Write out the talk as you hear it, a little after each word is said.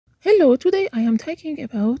Hello, today I am talking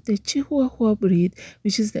about the chihuahua breed,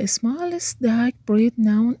 which is the smallest dog breed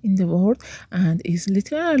known in the world and is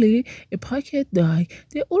literally a pocket dog.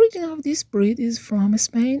 The origin of this breed is from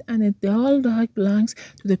Spain and a dull dog belongs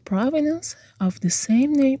to the province of the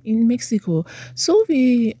same name in Mexico. So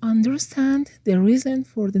we understand the reason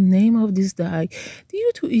for the name of this dog.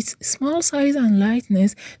 Due to its small size and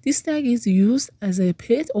lightness, this dog is used as a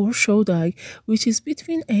pet or show dog, which is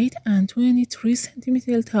between 8 and 23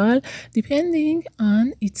 centimeters tall, depending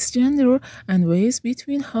on its gender, and weighs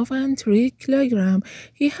between half and 3 kilograms.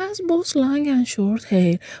 He has both long and short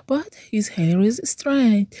hair, but his hair is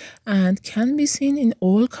straight and can be seen in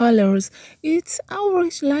all colors. Its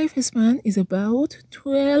average lifespan is about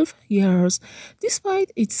 12 years.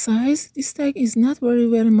 Despite its size, this dog is not very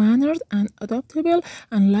well mannered and adaptable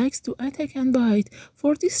and likes to attack and bite.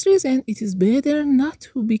 For this reason, it is better not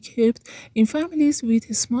to be kept in families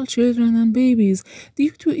with small children and babies.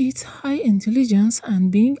 Due to its high intelligence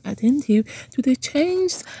and being attentive to the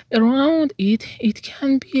changes around it, it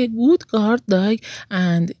can be a good guard dog,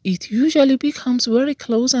 and it usually becomes very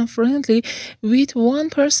close and friendly with one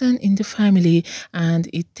person in the family, and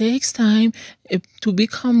it takes time to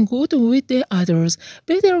become good with the others,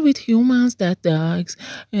 better with humans than dogs.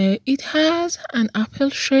 It has an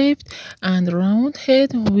apple-shaped and round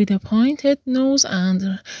head with a pointed nose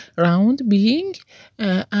and round being,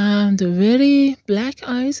 and very black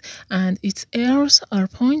eyes, and its ears are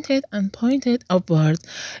pointed upward.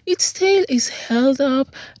 Its tail is held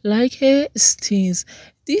up like a sting's.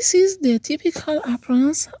 This is the typical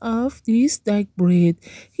appearance of this dog breed.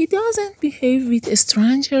 He doesn't behave with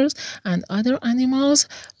strangers and other animals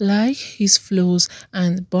like his flaws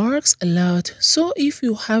and barks a lot. So if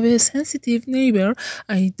you have a sensitive neighbor,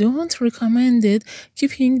 I don't recommend it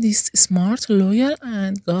keeping this smart, loyal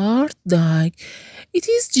and guard dog. It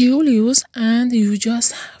is Julius and you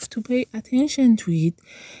just have to pay attention to it.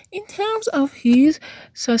 In terms of his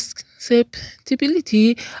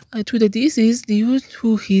susceptibility to the disease due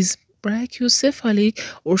to his brachycephalic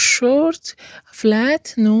or short,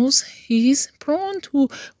 flat nose, he is prone to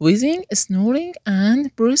wheezing, snoring,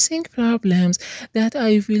 and breathing problems that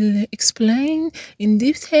I will explain in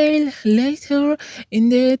detail later in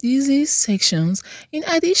the disease sections. In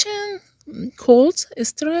addition, colds,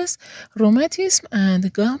 stress, rheumatism,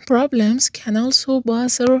 and gum problems can also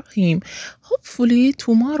bother him. Hopefully,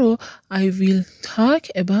 tomorrow I will talk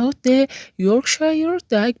about the Yorkshire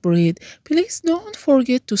dog breed. Please don't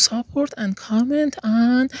forget to support and comment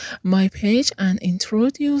on my page and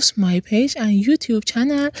introduce my page and YouTube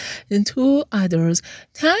channel to others.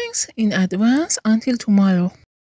 Thanks in advance. Until tomorrow.